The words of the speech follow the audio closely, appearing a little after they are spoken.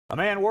A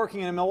man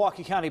working in a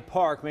Milwaukee County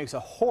park makes a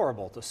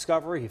horrible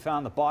discovery. He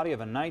found the body of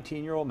a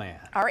 19-year-old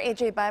man. Our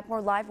AJ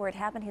Byport live where it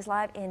happened. He's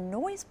live in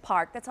Noyes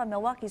Park. That's on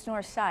Milwaukee's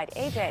north side.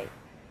 AJ.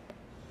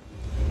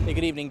 Hey,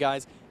 good evening,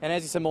 guys. And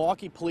as you said,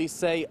 Milwaukee police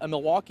say a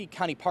Milwaukee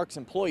County Parks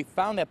employee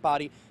found that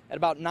body at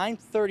about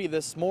 9:30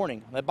 this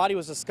morning. That body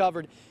was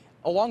discovered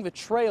along the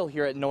trail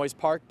here at Noyes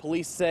Park.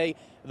 Police say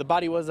the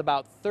body was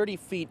about 30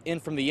 feet in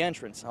from the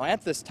entrance. Now,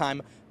 at this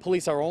time,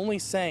 police are only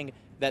saying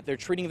that they're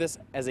treating this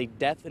as a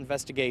death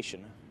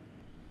investigation.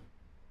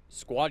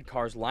 Squad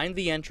cars lined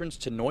the entrance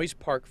to Noyes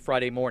Park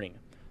Friday morning.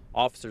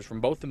 Officers from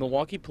both the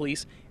Milwaukee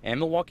Police and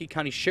Milwaukee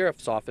County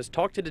Sheriff's Office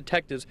talked to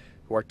detectives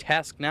who are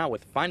tasked now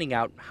with finding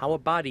out how a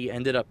body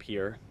ended up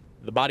here.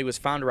 The body was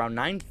found around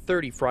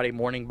 9:30 Friday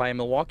morning by a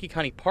Milwaukee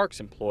County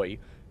Parks employee.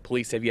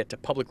 Police have yet to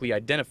publicly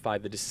identify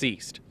the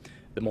deceased.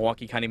 The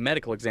Milwaukee County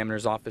Medical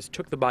Examiner's Office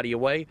took the body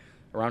away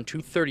around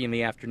 2:30 in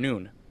the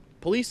afternoon.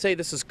 Police say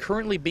this is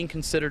currently being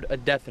considered a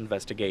death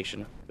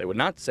investigation. They would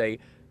not say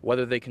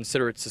whether they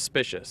consider it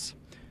suspicious.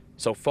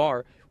 So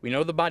far, we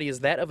know the body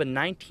is that of a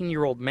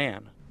 19-year-old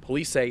man.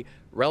 Police say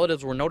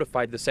relatives were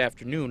notified this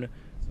afternoon.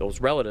 Those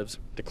relatives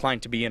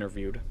declined to be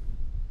interviewed.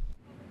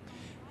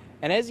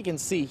 And as you can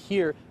see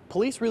here,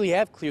 police really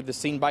have cleared the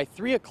scene. By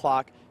 3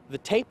 o'clock, the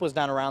tape was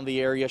down around the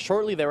area.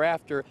 Shortly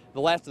thereafter, the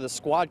last of the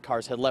squad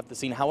cars had left the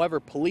scene. However,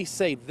 police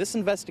say this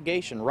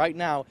investigation right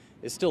now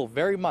is still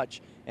very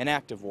much an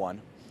active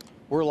one.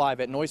 We're live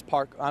at Noyes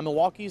Park on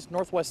Milwaukee's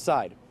northwest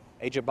side.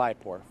 AJ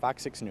Byport,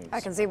 Fox 6 News.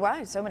 I can see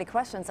why. So many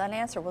questions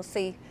unanswered. We'll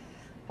see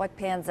what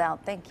pans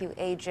out. Thank you,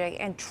 AJ.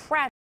 And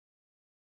tragic.